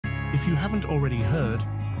If you haven't already heard,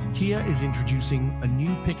 Kia is introducing a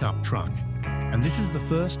new pickup truck, and this is the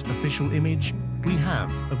first official image we have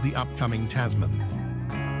of the upcoming Tasman.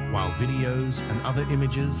 While videos and other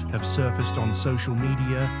images have surfaced on social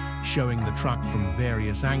media showing the truck from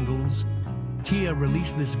various angles, Kia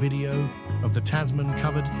released this video of the Tasman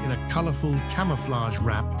covered in a colorful camouflage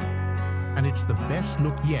wrap, and it's the best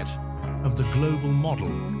look yet of the global model,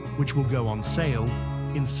 which will go on sale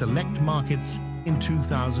in select markets in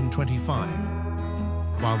 2025.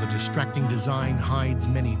 While the distracting design hides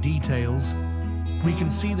many details, we can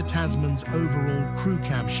see the Tasman's overall crew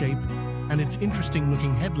cab shape and its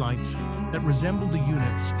interesting-looking headlights that resemble the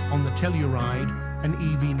units on the Telluride and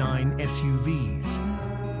EV9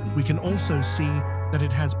 SUVs. We can also see that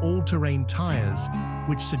it has all-terrain tires,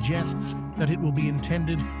 which suggests that it will be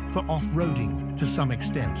intended for off-roading to some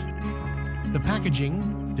extent. The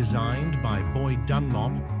packaging, designed by Boyd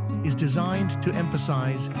Dunlop, is designed to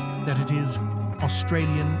emphasize that it is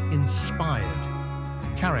Australian-inspired.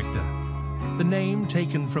 Character. The name,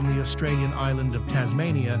 taken from the Australian island of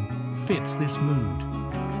Tasmania, fits this mood.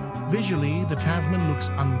 Visually, the Tasman looks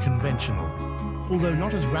unconventional, although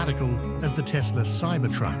not as radical as the Tesla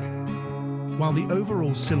Cybertruck. While the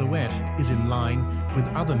overall silhouette is in line with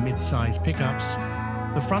other mid-size pickups,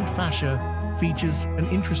 the front fascia features an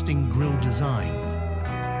interesting grille design.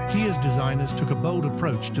 Kia's designers took a bold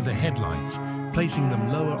approach to the headlights, placing them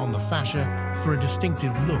lower on the fascia for a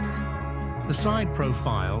distinctive look. The side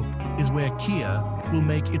profile is where Kia will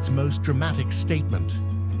make its most dramatic statement.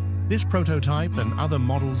 This prototype and other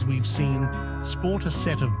models we've seen sport a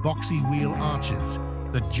set of boxy wheel arches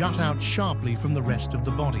that jut out sharply from the rest of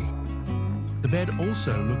the body. The bed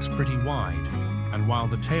also looks pretty wide, and while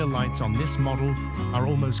the taillights on this model are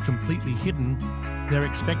almost completely hidden, they're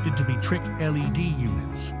expected to be trick LED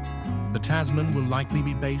units. The Tasman will likely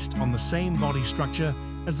be based on the same body structure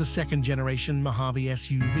as the second-generation Mojave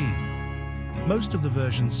SUV. Most of the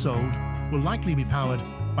versions sold will likely be powered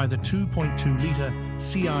by the 2.2-liter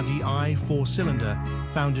CRDI four-cylinder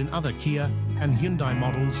found in other Kia and Hyundai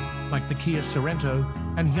models like the Kia Sorento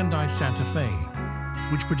and Hyundai Santa Fe,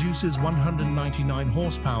 which produces 199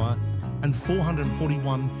 horsepower and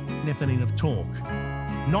 441 Newton of torque.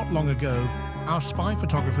 Not long ago, our spy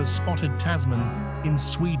photographers spotted Tasman in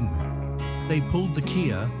Sweden. They pulled the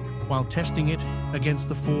Kia while testing it against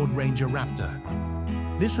the Ford Ranger Raptor.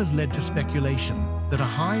 This has led to speculation that a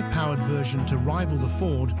high-powered version to rival the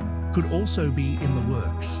Ford could also be in the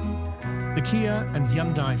works. The Kia and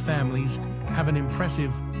Hyundai families have an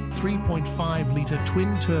impressive 3.5-liter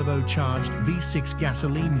twin-turbocharged V6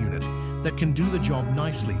 gasoline unit that can do the job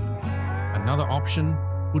nicely. Another option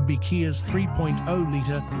would be Kia's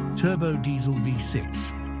 3.0-liter turbo diesel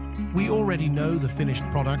V6. We already know the finished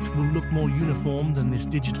product will look more uniform than this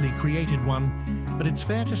digitally created one, but it's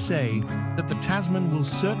fair to say that the Tasman will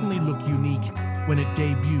certainly look unique when it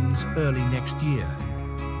debuts early next year.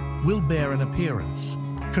 Will bear an appearance.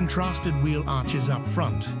 Contrasted wheel arches up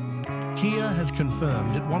front. Kia has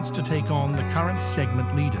confirmed it wants to take on the current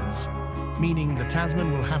segment leaders, meaning the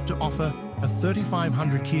Tasman will have to offer a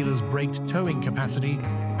 3,500 kilos braked towing capacity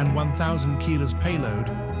and 1,000 kilos payload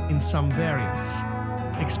in some variants.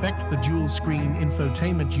 Expect the dual-screen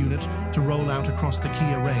infotainment unit to roll out across the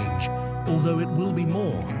Kia range, although it will be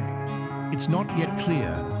more. It's not yet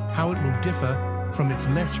clear how it will differ from its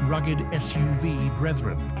less rugged SUV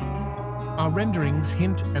brethren. Our renderings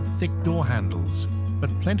hint at thick door handles, but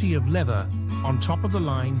plenty of leather on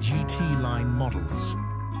top-of-the-line GT line models.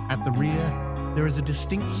 At the rear, there is a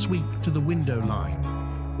distinct sweep to the window line,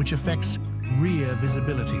 which affects rear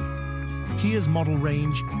visibility. Kia's model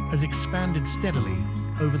range has expanded steadily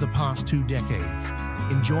over the past 2 decades,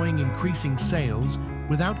 enjoying increasing sales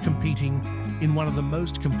without competing in one of the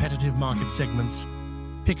most competitive market segments,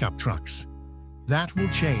 pickup trucks. That will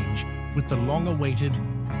change with the long-awaited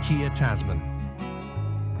Kia Tasman.